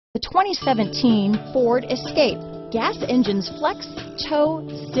2017 Ford Escape. Gas engines flex, tow,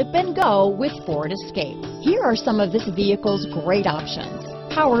 sip and go with Ford Escape. Here are some of this vehicle's great options: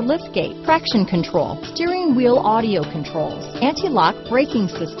 power liftgate, traction control, steering wheel audio controls, anti-lock braking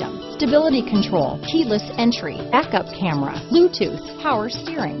system, stability control, keyless entry, backup camera, Bluetooth, power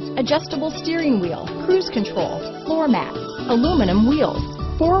steering, adjustable steering wheel, cruise control, floor mats, aluminum wheels,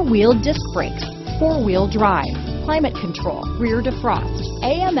 four-wheel disc brakes, four-wheel drive, climate control, rear defrost,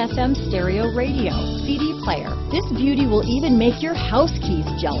 AM/FM stereo radio, CD player. This beauty will even make your house keys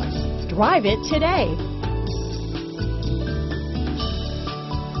jealous. Drive it today.